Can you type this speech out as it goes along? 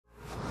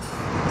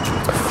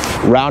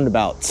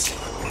Roundabouts.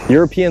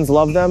 Europeans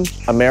love them,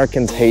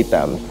 Americans hate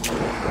them.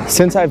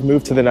 Since I've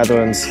moved to the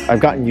Netherlands, I've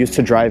gotten used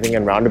to driving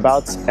in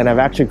roundabouts and I've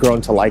actually grown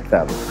to like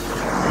them.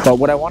 But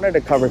what I wanted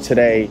to cover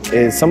today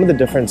is some of the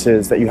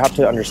differences that you have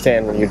to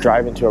understand when you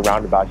drive into a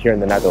roundabout here in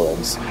the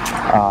Netherlands.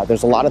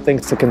 There's a lot of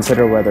things to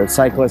consider, whether it's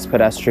cyclists,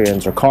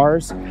 pedestrians, or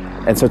cars.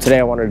 And so today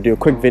I wanted to do a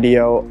quick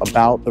video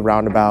about the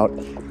roundabout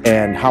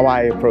and how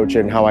I approach it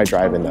and how I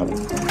drive in them.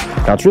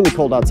 Now it's really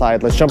cold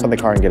outside. Let's jump in the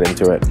car and get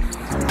into it.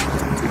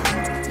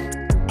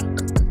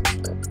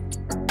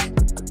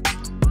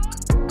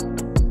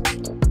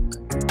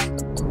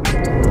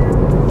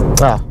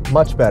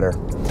 Much better.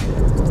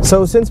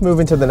 So since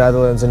moving to the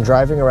Netherlands and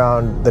driving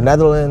around the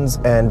Netherlands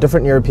and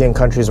different European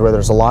countries where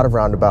there's a lot of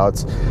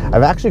roundabouts,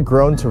 I've actually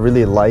grown to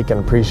really like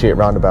and appreciate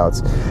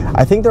roundabouts.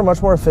 I think they're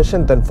much more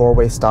efficient than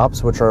four-way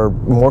stops, which are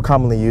more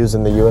commonly used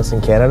in the US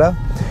and Canada.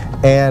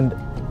 And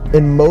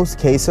in most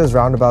cases,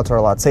 roundabouts are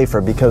a lot safer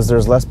because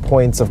there's less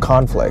points of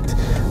conflict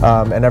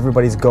and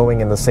everybody's going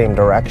in the same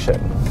direction.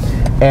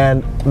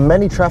 And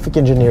many traffic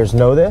engineers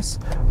know this,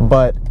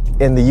 but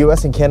in the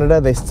US and Canada,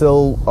 they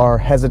still are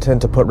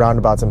hesitant to put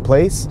roundabouts in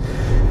place.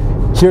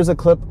 Here's a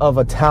clip of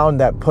a town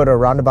that put a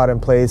roundabout in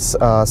place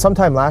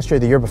sometime last year,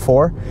 the year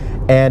before,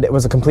 and it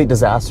was a complete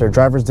disaster.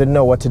 Drivers didn't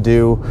know what to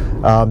do.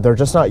 They're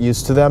just not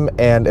used to them,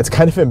 and it's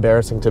kind of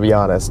embarrassing, to be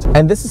honest.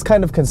 And this is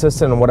kind of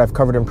consistent in what I've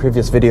covered in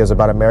previous videos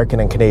about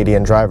American and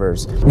Canadian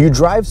drivers. You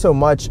drive so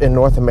much in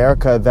North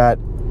America that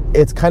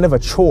it's kind of a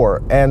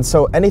chore, and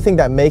so anything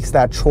that makes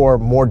that chore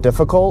more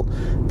difficult,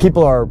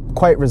 people are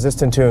quite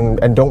resistant to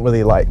and don't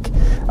really like.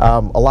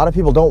 A lot of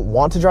people don't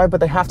want to drive,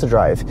 but they have to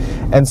drive.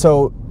 And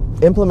so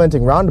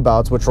implementing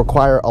roundabouts, which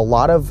require a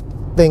lot of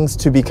things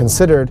to be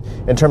considered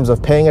in terms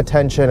of paying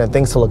attention and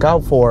things to look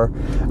out for,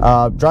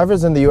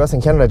 drivers in the US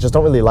and Canada just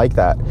don't really like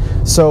that.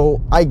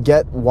 So I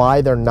get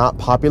why they're not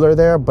popular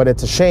there, but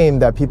it's a shame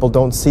that people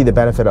don't see the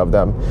benefit of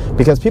them,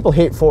 because people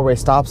hate four-way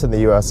stops in the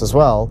US as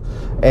well,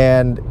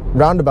 and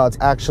roundabouts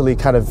actually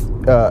kind of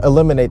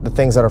eliminate the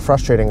things that are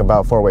frustrating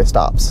about four-way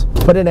stops.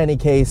 But in any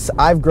case,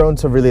 I've grown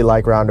to really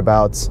like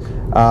roundabouts.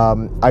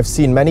 I've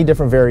seen many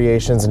different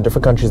variations in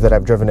different countries that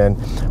I've driven in,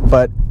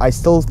 but I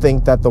still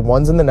think that the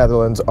ones in the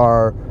Netherlands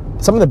are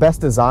some of the best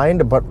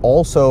designed, but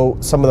also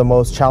some of the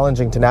most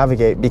challenging to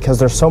navigate because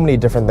there's so many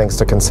different things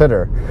to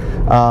consider.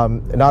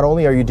 Not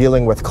only are you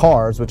dealing with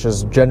cars, which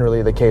is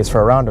generally the case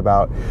for a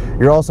roundabout,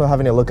 you're also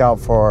having to look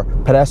out for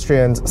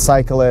pedestrians,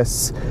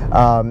 cyclists,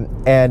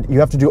 and you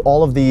have to do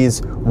all of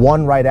these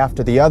one right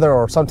after the other,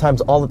 or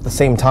sometimes all at the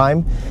same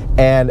time.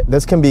 And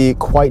this can be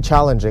quite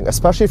challenging,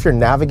 especially if you're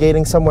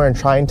navigating somewhere and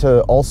trying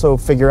to also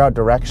figure out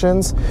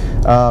directions.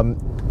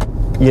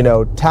 You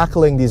know,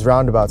 tackling these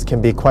roundabouts can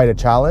be quite a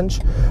challenge,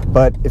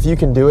 but if you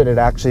can do it, it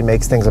actually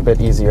makes things a bit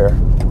easier.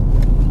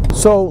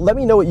 So let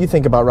me know what you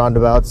think about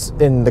roundabouts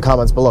in the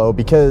comments below,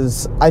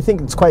 because I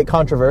think it's quite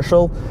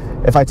controversial.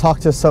 If I talk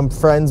to some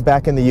friends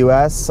back in the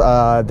US,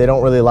 they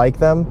don't really like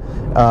them,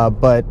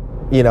 but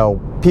you know,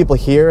 people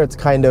here, it's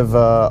kind of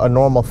a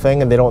normal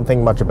thing and they don't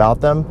think much about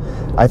them.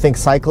 I think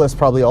cyclists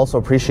probably also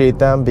appreciate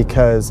them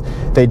because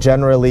they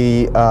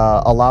generally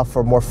allow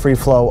for more free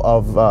flow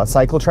of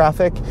cycle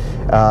traffic.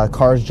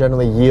 Cars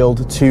generally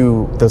yield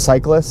to the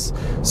cyclists.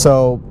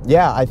 So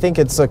yeah, I think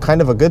it's a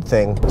kind of a good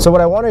thing. So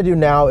what I want to do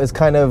now is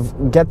kind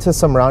of get to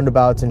some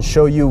roundabouts and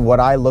show you what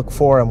I look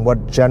for and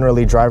what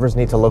generally drivers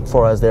need to look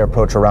for as they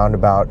approach a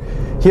roundabout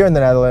here in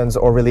the Netherlands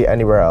or really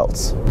anywhere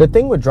else. The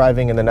thing with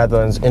driving in the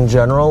Netherlands in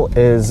general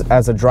is,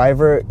 as a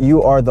driver,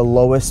 you are the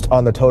lowest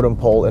on the totem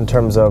pole in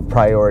terms of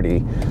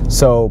priority.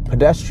 So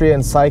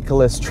pedestrians,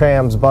 cyclists,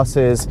 trams,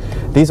 buses,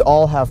 these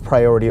all have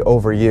priority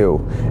over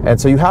you. And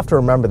so you have to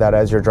remember that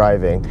as you're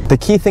driving. The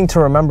key thing to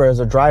remember as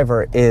a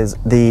driver is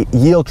the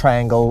yield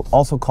triangle,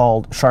 also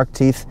called shark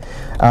teeth.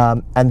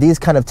 And these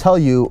kind of tell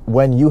you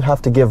when you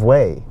have to give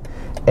way.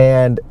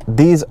 And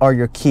these are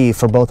your key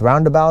for both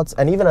roundabouts,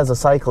 and even as a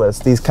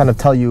cyclist, these kind of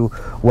tell you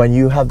when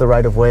you have the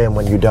right of way and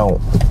when you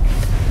don't.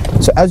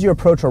 So as you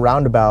approach a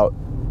roundabout,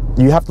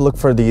 you have to look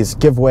for these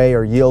give way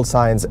or yield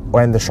signs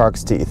and the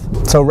shark's teeth.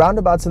 So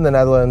roundabouts in the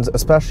Netherlands,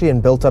 especially in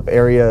built-up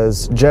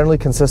areas, generally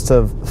consist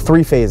of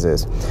three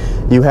phases.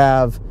 You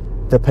have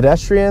the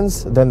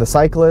pedestrians, then the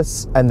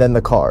cyclists, and then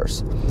the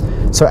cars.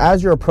 So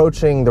as you're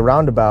approaching the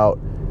roundabout,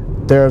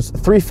 there's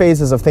three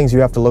phases of things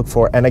you have to look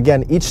for, and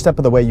again, each step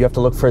of the way you have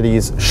to look for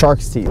these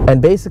shark's teeth.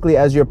 And basically,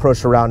 as you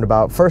approach the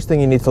roundabout, first thing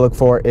you need to look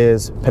for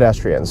is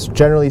pedestrians.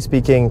 Generally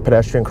speaking,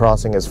 pedestrian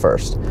crossing is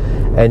first,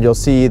 and you'll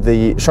see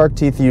the shark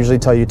teeth usually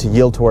tell you to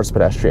yield towards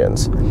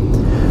pedestrians.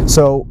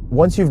 So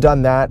once you've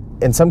done that,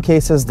 in some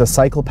cases the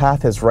cycle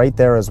path is right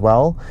there as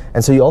well,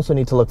 and so you also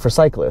need to look for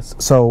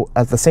cyclists. So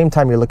at the same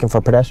time, you're looking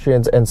for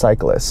pedestrians and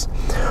cyclists.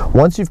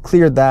 Once you've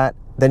cleared that,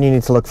 then you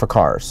need to look for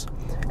cars.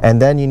 And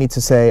then you need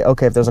to say,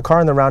 okay, if there's a car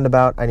in the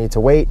roundabout, I need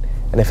to wait,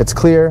 and if it's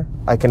clear,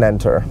 I can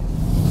enter.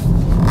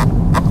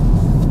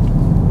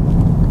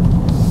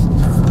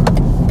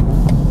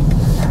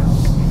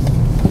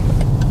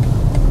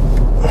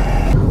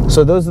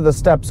 So those are the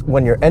steps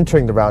when you're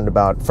entering the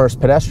roundabout. First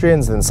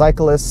pedestrians, then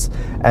cyclists,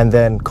 and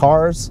then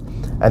cars.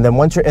 And then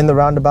once you're in the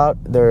roundabout,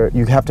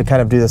 you have to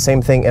kind of do the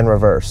same thing in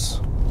reverse.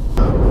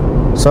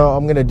 So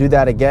I'm gonna do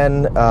that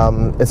again.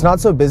 It's not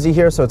so busy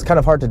here, so it's kind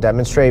of hard to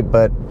demonstrate,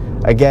 but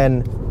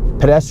again,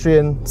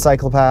 pedestrian,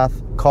 cycle path,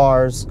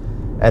 cars,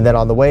 and then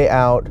on the way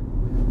out,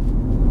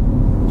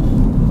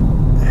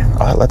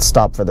 let's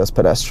stop for this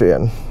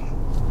pedestrian.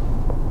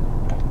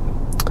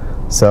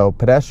 So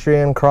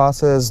pedestrian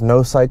crosses,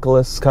 no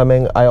cyclists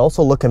coming. I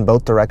also look in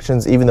both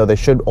directions, even though they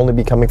should only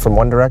be coming from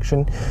one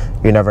direction.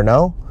 You never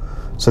know.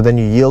 So then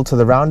you yield to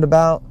the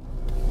roundabout,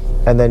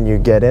 and then you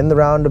get in the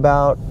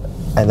roundabout,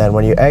 and then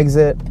when you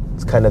exit,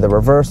 it's kind of the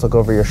reverse. Look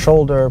over your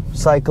shoulder,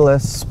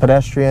 cyclists,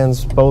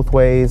 pedestrians, both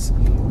ways,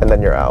 and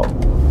then you're out.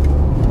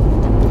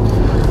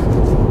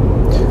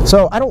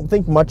 So I don't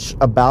think much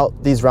about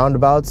these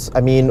roundabouts.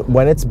 I mean,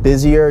 when it's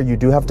busier, you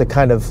do have to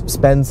kind of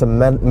spend some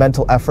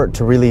mental effort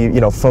to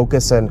really,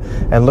 focus and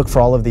look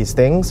for all of these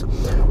things.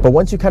 But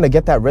once you kind of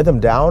get that rhythm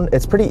down,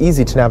 it's pretty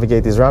easy to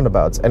navigate these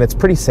roundabouts, and it's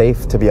pretty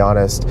safe, to be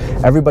honest.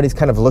 Everybody's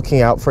kind of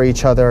looking out for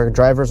each other.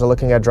 Drivers are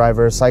looking at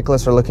drivers.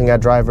 Cyclists are looking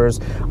at drivers.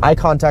 Eye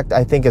contact,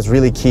 I think, is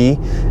really key.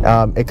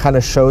 It kind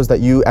of shows that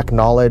you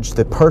acknowledge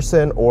the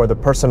person or the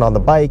person on the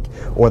bike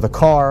or the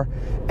car,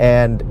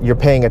 and you're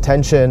paying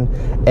attention.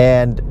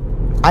 And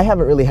I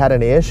haven't really had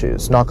any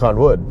issues, knock on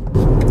wood.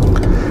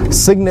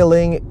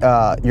 Signaling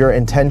your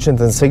intentions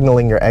and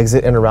signaling your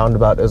exit in a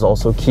roundabout is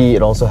also key.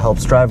 It also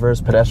helps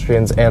drivers,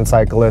 pedestrians, and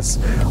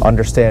cyclists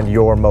understand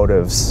your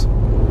motives.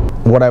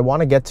 What I want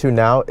to get to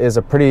now is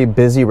a pretty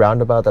busy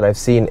roundabout that I've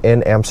seen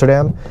in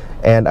Amsterdam,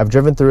 and I've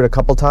driven through it a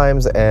couple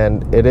times,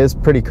 and it is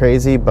pretty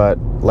crazy, but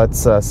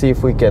let's see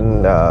if we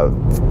can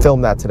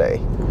film that today.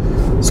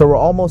 So we're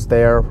almost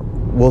there.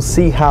 We'll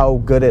see how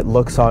good it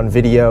looks on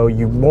video.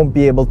 You won't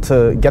be able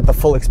to get the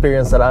full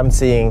experience that I'm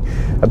seeing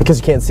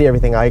because you can't see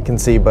everything I can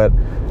see, but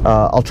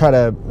I'll try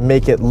to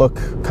make it look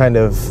kind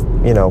of,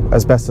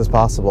 as best as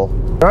possible.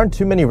 There aren't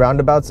too many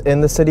roundabouts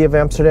in the city of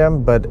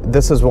Amsterdam, but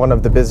this is one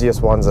of the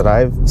busiest ones that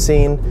I've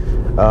seen.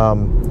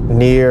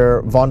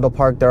 Near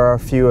Vondelpark, there are a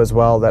few as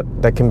well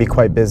that can be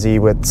quite busy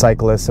with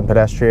cyclists and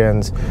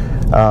pedestrians,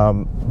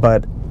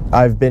 but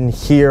I've been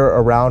here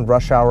around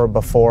rush hour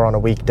before on a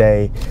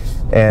weekday,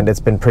 and it's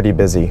been pretty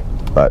busy.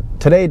 But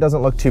today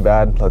doesn't look too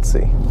bad. Let's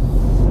see.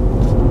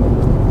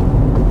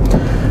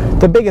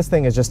 The biggest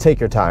thing is just take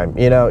your time.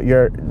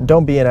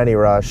 Don't be in any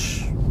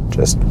rush.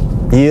 Just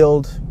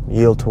yield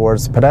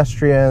towards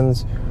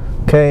pedestrians.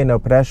 Okay, no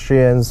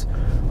pedestrians,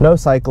 no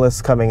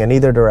cyclists coming in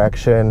either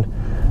direction,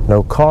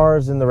 no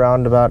cars in the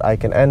roundabout I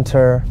can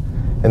enter.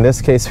 In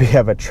this case, we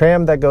have a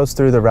tram that goes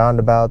through the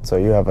roundabout, so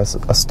you have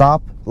a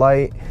stop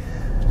light.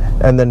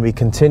 And then we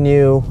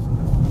continue,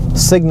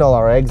 signal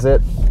our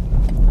exit,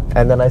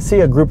 and then I see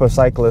a group of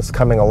cyclists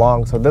coming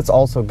along, so that's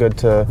also good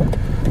to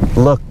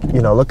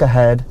look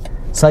ahead.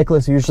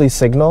 Cyclists usually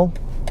signal,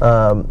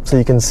 so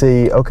you can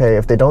see, okay,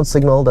 if they don't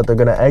signal that they're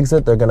going to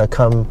exit, they're going to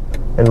come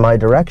in my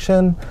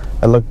direction.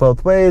 I look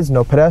both ways,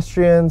 no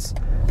pedestrians,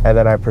 and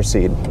then I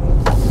proceed.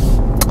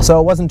 So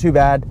it wasn't too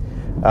bad,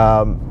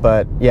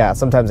 but yeah,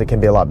 sometimes it can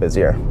be a lot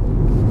busier.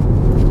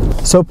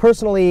 So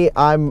personally,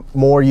 I'm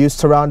more used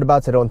to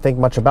roundabouts. I don't think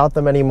much about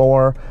them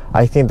anymore.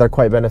 I think they're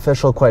quite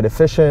beneficial, quite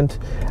efficient.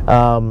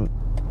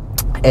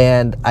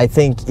 And I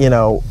think, in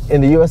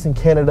the US and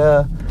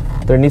Canada,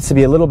 there needs to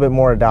be a little bit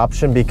more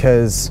adoption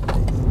because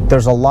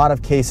there's a lot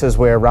of cases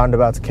where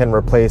roundabouts can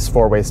replace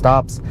four-way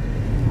stops.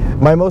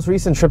 My most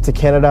recent trip to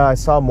Canada, I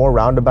saw more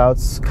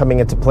roundabouts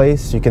coming into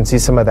place. You can see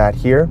some of that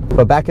here.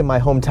 But back in my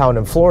hometown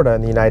in Florida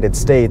in the United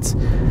States,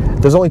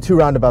 there's only 2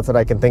 roundabouts that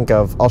I can think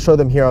of. I'll show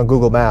them here on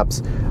Google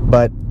Maps,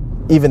 but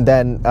even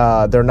then,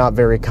 they're not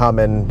very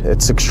common.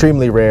 It's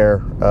extremely rare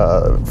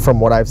from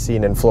what I've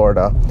seen in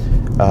Florida.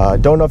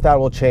 Don't know if that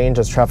will change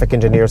as traffic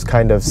engineers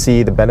kind of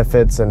see the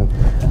benefits and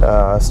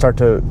start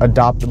to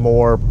adopt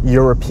more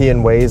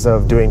European ways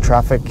of doing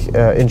traffic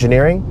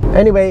engineering.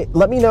 Anyway,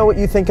 let me know what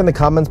you think in the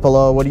comments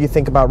below. What do you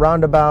think about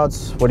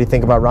roundabouts? What do you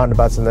think about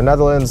roundabouts in the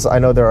Netherlands? I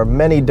know there are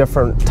many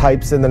different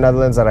types in the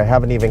Netherlands that I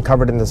haven't even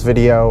covered in this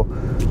video,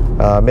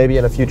 maybe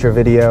in a future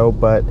video,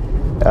 but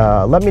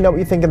let me know what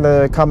you think in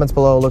the comments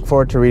below. Look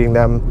forward to reading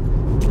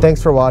them.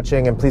 Thanks for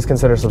watching, and please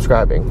consider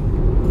subscribing.